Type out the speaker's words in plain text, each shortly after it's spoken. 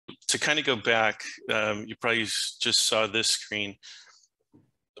to kind of go back, you probably just saw this screen,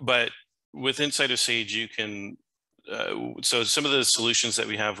 but with inside of Sage, you can, so some of the solutions that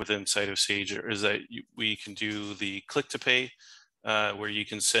we have with inside of Sage is that we can do the click to pay, where you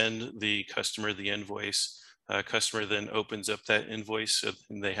can send the customer the invoice. Customer then opens up that invoice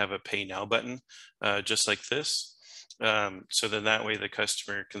and they have a pay now button, just like this. So then that way the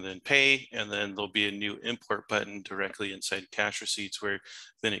customer can then pay, and then there'll be a new import button directly inside cash receipts, where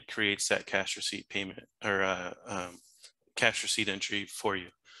then it creates that cash receipt payment or cash receipt entry for you.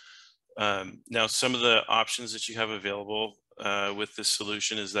 Now, some of the options that you have available with this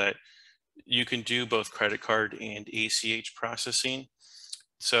solution is that you can do both credit card and ACH processing.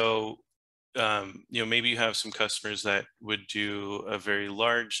 So maybe you have some customers that would do a very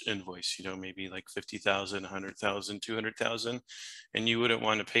large invoice, maybe like 50,000, 100,000, 200,000, and you wouldn't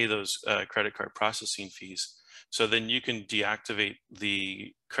want to pay those credit card processing fees. So then you can deactivate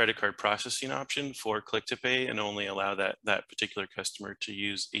the credit card processing option for click to pay and only allow that particular customer to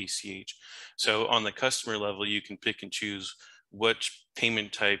use ACH. So on the customer level, you can pick and choose which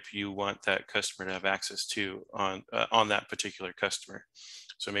payment type you want that customer to have access to on that particular customer.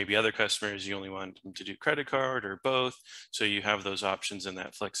 So maybe other customers, you only want them to do credit card or both. So you have those options and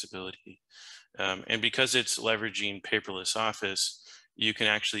that flexibility. And because it's leveraging paperless office, you can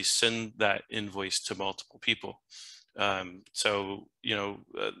actually send that invoice to multiple people. So,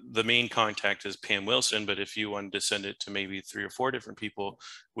 the main contact is Pam Wilson, but if you wanted to send it to maybe 3 or 4 different people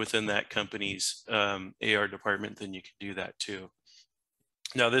within that company's AR department, then you can do that too.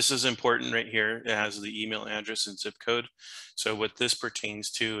 Now, this is important right here. It has the email address and zip code. So what this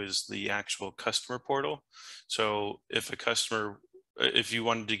pertains to is the actual customer portal. So if you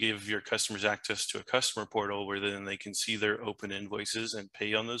wanted to give your customers access to a customer portal where then they can see their open invoices and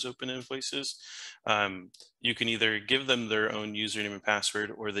pay on those open invoices, you can either give them their own username and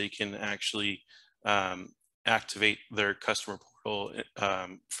password, or they can actually activate their customer portal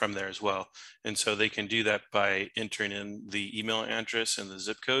from there as well. And so they can do that by entering in the email address and the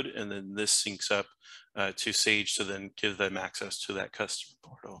zip code, and then this syncs up to Sage to then give them access to that customer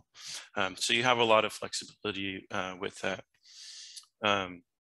portal. So you have a lot of flexibility with that. And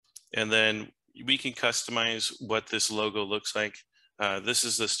then we can customize what this logo looks like. This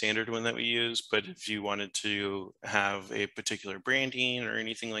is the standard one that we use, but if you wanted to have a particular branding or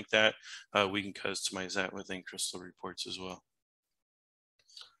anything like that, we can customize that within Crystal Reports as well.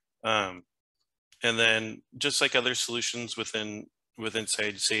 And then just like other solutions within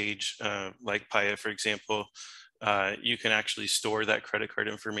Sage, like Paya, for example, you can actually store that credit card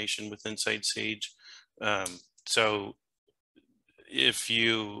information within Sage. So if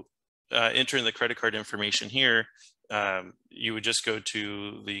you enter in the credit card information here, you would just go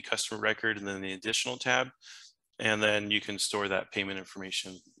to the customer record and then the additional tab, and then you can store that payment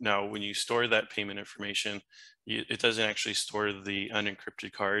information. Now, when you store that payment information, it doesn't actually store the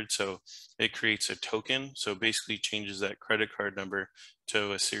unencrypted card, so it creates a token. So basically changes that credit card number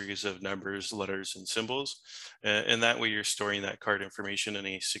to a series of numbers, letters, and symbols. And that way you're storing that card information in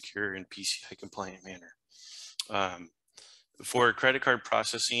a secure and PCI compliant manner. For credit card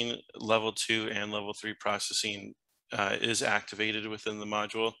processing, level 2 and level 3 processing is activated within the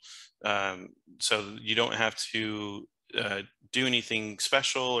module. So you don't have to do anything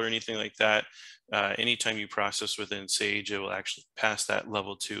special or anything like that. Anytime you process within Sage, it will actually pass that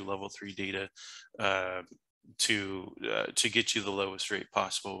level 2, level 3 data to get you the lowest rate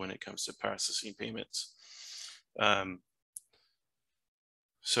possible when it comes to processing payments.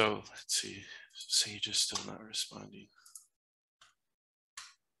 So let's see, Sage is still not responding.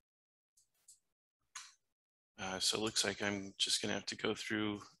 So it looks like I'm just gonna have to go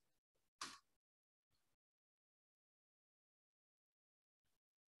through.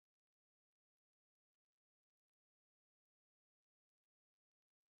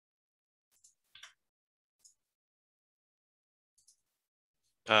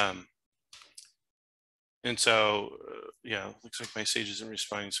 And so, yeah, looks like my Sage isn't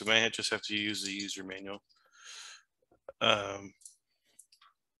responding. So I might just have to use the user manual.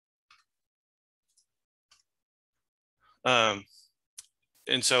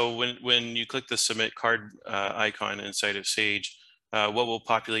 And so when you click the submit card icon inside of Sage, what will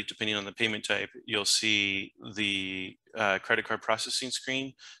populate depending on the payment type, you'll see the credit card processing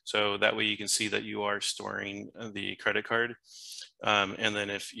screen. So that way you can see that you are storing the credit card. And then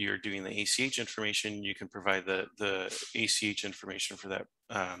if you're doing the ACH information, you can provide the ACH information for that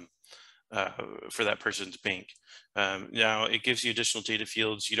for that person's bank. Now it gives you additional data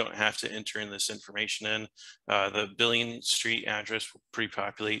fields. You don't have to enter in this information in. The billing street address will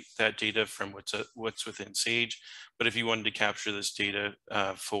pre-populate that data from what's within Sage. But if you wanted to capture this data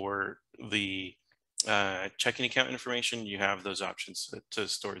for the checking account information, you have those options to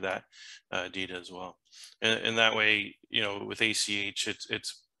store that data as well. And that way, you know, with ACH,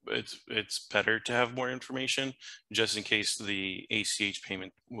 it's better to have more information just in case the ACH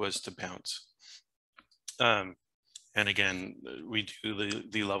payment was to bounce. And again, we do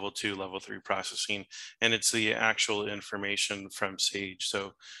the level 2, level 3 processing, and it's the actual information from Sage.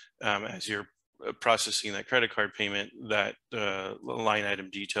 So as you're processing that credit card payment, that line item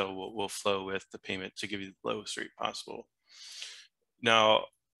detail will flow with the payment to give you the lowest rate possible. Now,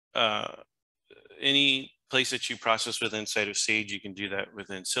 any place that you process with inside of Sage, you can do that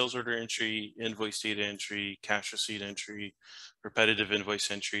within sales order entry, invoice data entry, cash receipt entry, repetitive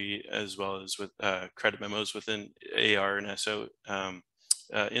invoice entry, as well as with credit memos within AR and SO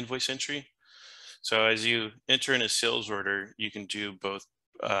invoice entry. So as you enter in a sales order, you can do both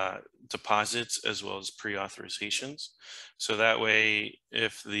deposits as well as pre-authorizations. So that way,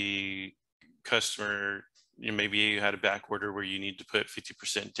 if the customer, maybe you had a back order where you need to put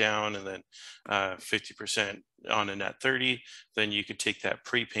 50% down and then 50% on a net 30, then you could take that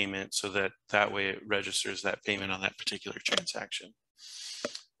prepayment so that way it registers that payment on that particular transaction.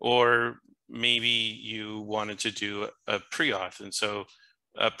 Or maybe you wanted to do a pre-auth, and so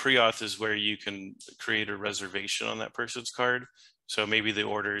a pre-auth is where you can create a reservation on that person's card. So maybe the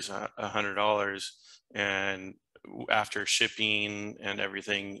order is $100, and after shipping and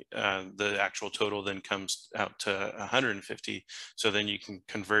everything, the actual total then comes out to 150. So then you can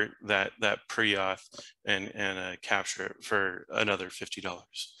convert that pre-auth and capture it for another $50.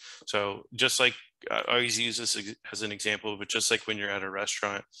 So just like, I always use this as an example, but just like when you're at a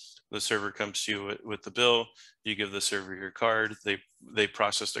restaurant, the server comes to you with the bill, you give the server your card, they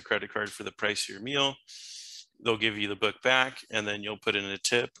process the credit card for the price of your meal, they'll give you the book back, and then you'll put in a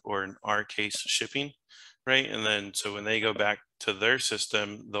tip, or in our case, shipping, right? And then so when they go back to their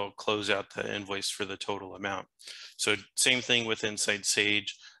system, they'll close out the invoice for the total amount. So same thing with inside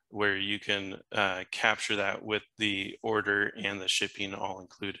Sage, where you can capture that with the order and the shipping all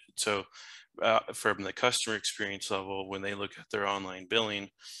included. So from the customer experience level, when they look at their online billing,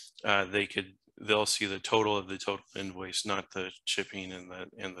 they'll see the total of the total invoice, not the shipping and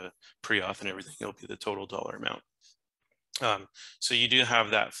the pre-auth and everything. It'll be the total dollar amount. So you do have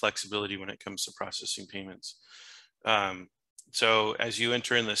that flexibility when it comes to processing payments. So as you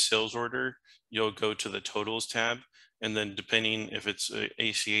enter in the sales order, you'll go to the totals tab, and then depending if it's a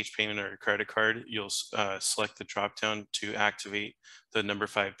ACH payment or a credit card, you'll select the dropdown to activate the number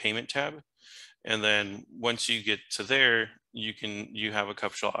 5 payment tab. And then once you get to there, you have a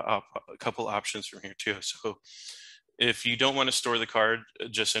couple options from here too. So if you don't want to store the card,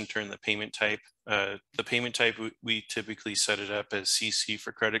 just enter in the payment type. The payment type, we typically set it up as CC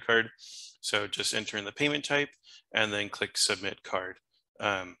for credit card. So just enter in the payment type and then click submit card.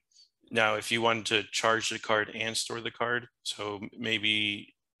 Now, if you wanted to charge the card and store the card, so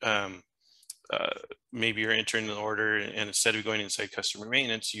maybe maybe you're entering the order, and instead of going inside customer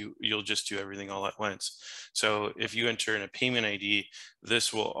maintenance, you'll just do everything all at once. So if you enter in a payment ID,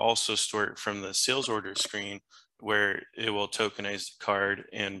 this will also store it from the sales order screen, where it will tokenize the card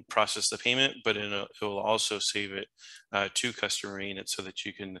and process the payment, but it will also save it to customer maintenance so that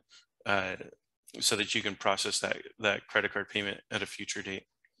you can process that credit card payment at a future date.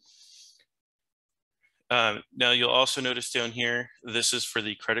 Now you'll also notice down here, this is for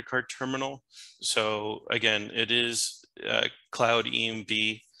the credit card terminal. So again, it is cloud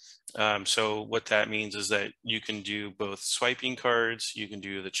EMV. So what that means is that you can do both swiping cards, you can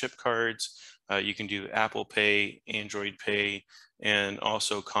do the chip cards, you can do Apple Pay, Android Pay, and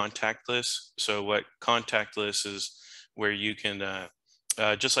also contactless. So what contactless is, where you can,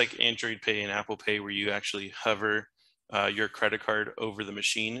 just like Android Pay and Apple Pay, where you actually hover your credit card over the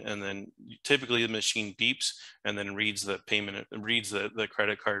machine, and then typically the machine beeps and then reads the payment, reads the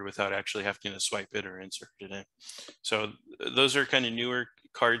credit card without actually having to swipe it or insert it in. So those are kind of newer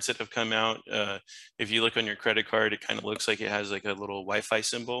cards that have come out. If you look on your credit card, it kind of looks like it has like a little Wi-Fi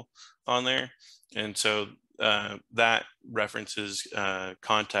symbol on there. And so that references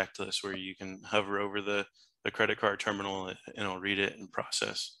contactless, where you can hover over the credit card terminal and it'll read it and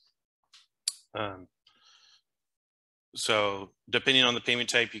process. So depending on the payment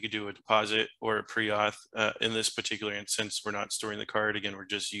type, you could do a deposit or a pre-auth. In this particular instance, we're not storing the card. Again, we're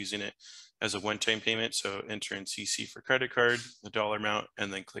just using it as a one-time payment. So enter in CC for credit card, the dollar amount,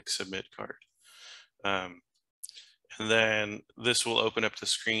 and then click submit card. And then this will open up the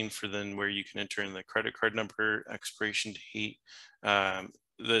screen for then where you can enter in the credit card number, expiration date. The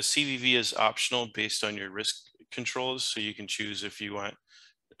CVV is optional based on your risk controls, so you can choose if you want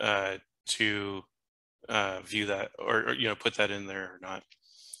to view that or put that in there or not.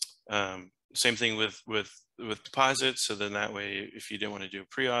 Same thing with deposits. So then that way, if you didn't want to do a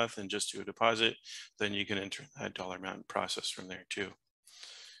pre-auth and just do a deposit, then you can enter that dollar amount and process from there too.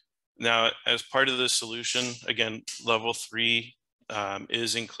 Now, as part of the solution, again, level 3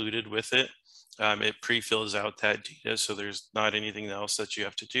 is included with it. It pre-fills out that data, so there's not anything else that you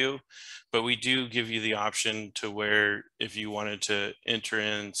have to do. But we do give you the option to where if you wanted to enter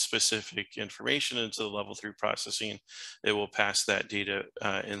in specific information into the level 3 processing, it will pass that data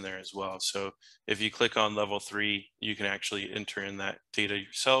in there as well. So if you click on level 3, you can actually enter in that data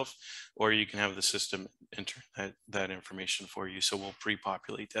yourself, or you can have the system enter that information for you. So we'll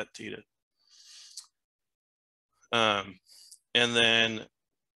pre-populate that data. And then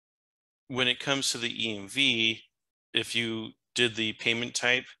when it comes to the EMV, if you did the payment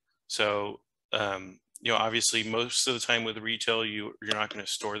type, so obviously most of the time with retail, you're not going to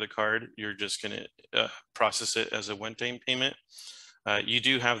store the card. You're just going to process it as a one-time payment. You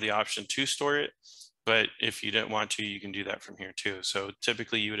do have the option to store it, but if you didn't want to, you can do that from here too. So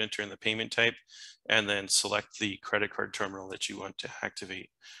typically you would enter in the payment type and then select the credit card terminal that you want to activate.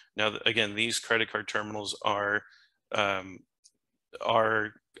 Now, again, these credit card terminals are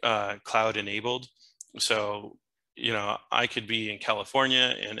cloud enabled. So, I could be in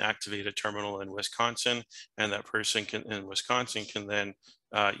California and activate a terminal in Wisconsin, and that person in Wisconsin can then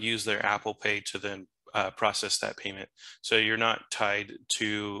use their ApplePay to then process that payment. So you're not tied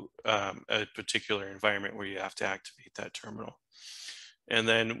to a particular environment where you have to activate that terminal. And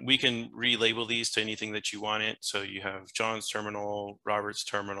then we can relabel these to anything that you want it. So you have John's terminal, Robert's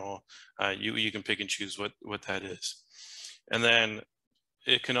terminal. You can pick and choose what that is. And then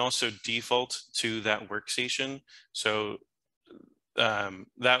it can also default to that workstation. So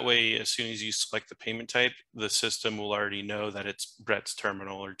that way, as soon as you select the payment type, the system will already know that it's Brett's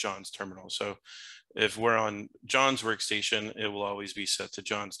terminal or John's terminal. So if we're on John's workstation, it will always be set to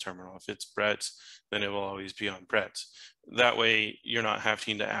John's terminal. If it's Brett's, then it will always be on Brett's. That way, you're not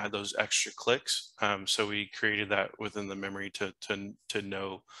having to add those extra clicks. So we created that within the memory to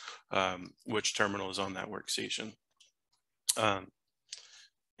know which terminal is on that workstation.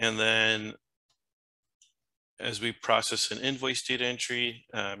 And then as we process an invoice data entry,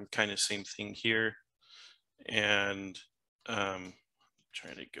 kind of same thing here. And trying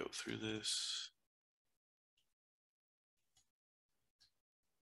to go through this.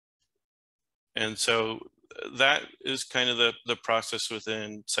 And so that is kind of the process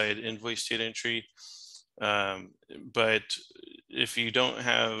within inside invoice data entry. But if you don't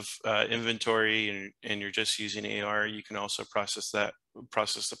have inventory and you're just using AR, you can also process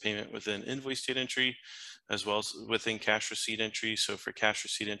the payment within invoice data entry, as well as within cash receipt entry. So for cash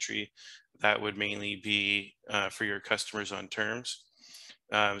receipt entry, that would mainly be for your customers on terms.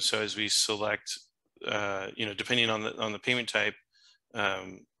 So as we select, depending on the payment type,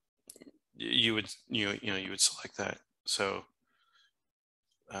 you would select that. So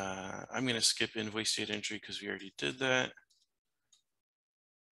I'm going to skip invoice data entry because we already did that.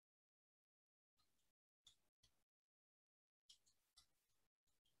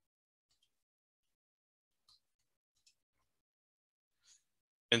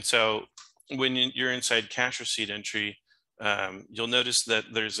 And so when you're inside cash receipt entry, you'll notice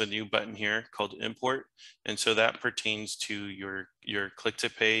that there's a new button here called import. And so that pertains to your click to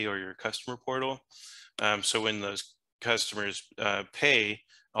pay or your customer portal. So when those customers pay,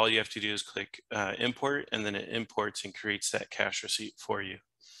 all you have to do is click import, and then it imports and creates that cash receipt for you.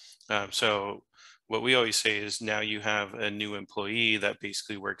 So what we always say is now you have a new employee that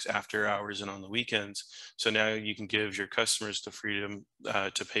basically works after hours and on the weekends. So now you can give your customers the freedom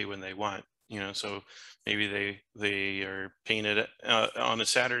to pay when they want. So maybe they are paying it on a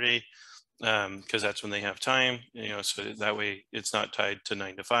Saturday because that's when they have time. So that way it's not tied to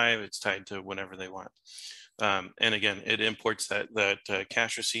 9 to 5. It's tied to whenever they want. And again, it imports that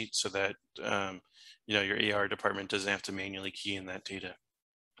cash receipt so that your AR department doesn't have to manually key in that data.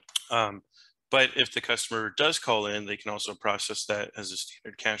 But if the customer does call in, they can also process that as a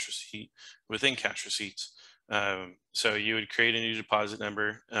standard cash receipt within cash receipts. So you would create a new deposit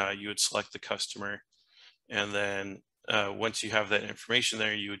number, you would select the customer, and then once you have that information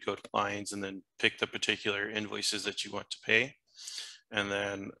there, you would go to lines and then pick the particular invoices that you want to pay. And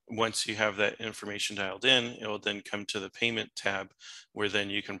then once you have that information dialed in, it will then come to the payment tab where then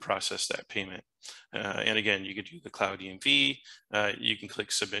you can process that payment. And again, you could do the cloud EMV. You can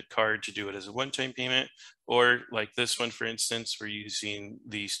click submit card to do it as a one-time payment, or like this one, for instance, we're using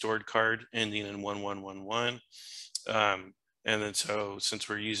the stored card ending in 1111. And then so since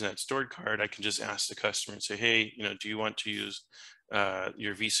we're using that stored card, I can just ask the customer and say, hey, do you want to use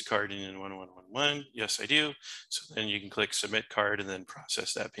your Visa card in 1111? Yes, I do. So then you can click submit card and then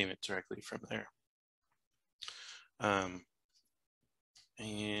process that payment directly from there.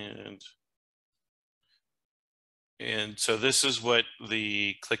 And so this is what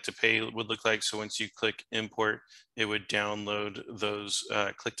the click to pay would look like. So once you click import, it would download those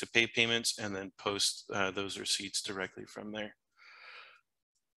click to pay payments and then post those receipts directly from there.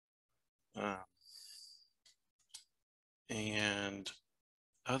 And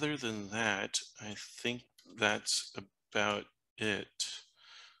other than that, I think that's about it.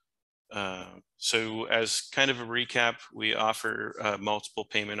 So as kind of a recap, we offer multiple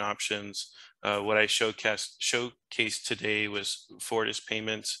payment options. What I showcased today was Fortis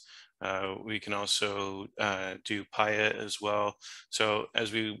payments. We can also do Paya as well. So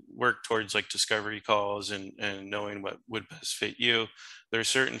as we work towards like discovery calls and knowing what would best fit you, there's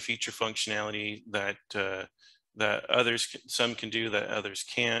certain feature functionality that some can do that others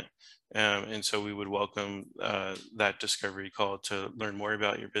can't. And so we would welcome that discovery call to learn more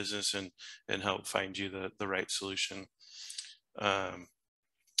about your business and help find you the right solution.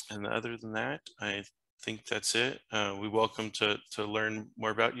 And other than that, I think that's it. We welcome to learn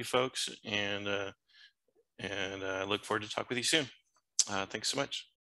more about you folks, and look forward to talk with you soon. Thanks so much.